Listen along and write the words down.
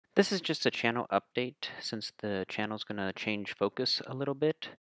This is just a channel update since the channel's going to change focus a little bit.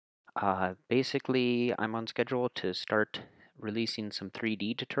 Basically, I'm on schedule to start releasing some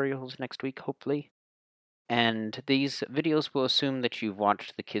 3D tutorials next week, hopefully. And these videos will assume that you've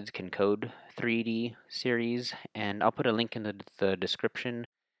watched the Kids Can Code 3D series, and I'll put a link in the description.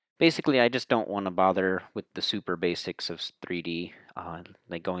 Basically, I just don't want to bother with the super basics of 3D,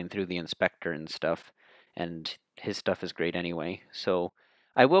 like going through the inspector and stuff, and his stuff is great anyway. So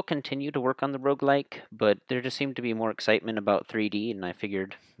I will continue to work on the roguelike, but there just seemed to be more excitement about 3D, and I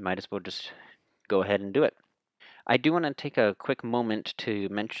figured might as well just go ahead and do it. I do want to take a quick moment to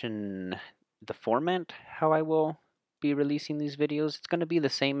mention the format, how I will be releasing these videos. It's going to be the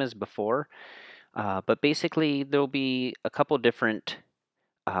same as before, but basically there'll be a couple different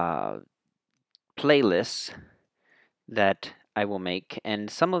uh, playlists that I will make, and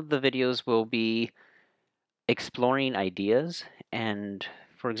some of the videos will be exploring ideas. And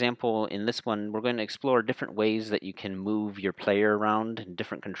for example, in this one, we're going to explore different ways that you can move your player around and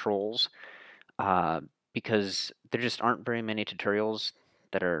different controls, uh, because there just aren't very many tutorials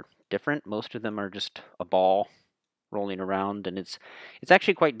that are different. Most of them are just a ball rolling around, and it's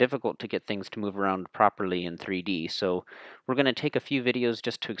actually quite difficult to get things to move around properly in 3D. So we're going to take a few videos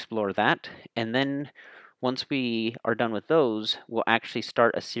just to explore that, and then once we are done with those, we'll actually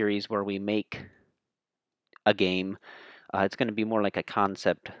start a series where we make a game. It's going to be more like a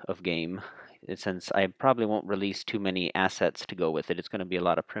concept of game, since I probably won't release too many assets to go with it. It's going to be a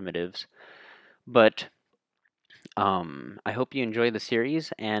lot of primitives. But I hope you enjoy the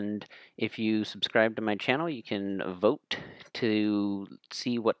series, and if you subscribe to my channel, you can vote to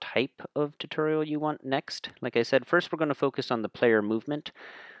see what type of tutorial you want next. Like I said, first we're going to focus on the player movement,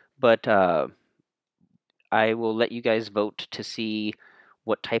 but I will let you guys vote to see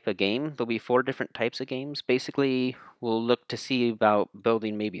what type of game. There'll be 4 different types of games. Basically, we'll look to see about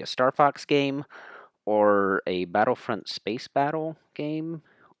building maybe a Star Fox game, or a Battlefront space battle game,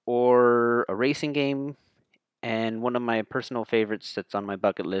 or a racing game. And one of my personal favorites that's on my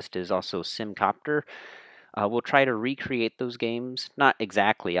bucket list is also Simcopter. We'll try to recreate those games, not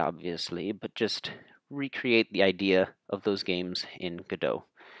exactly, obviously, but just recreate the idea of those games in Godot.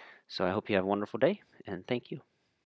 So I hope you have a wonderful day, and thank you.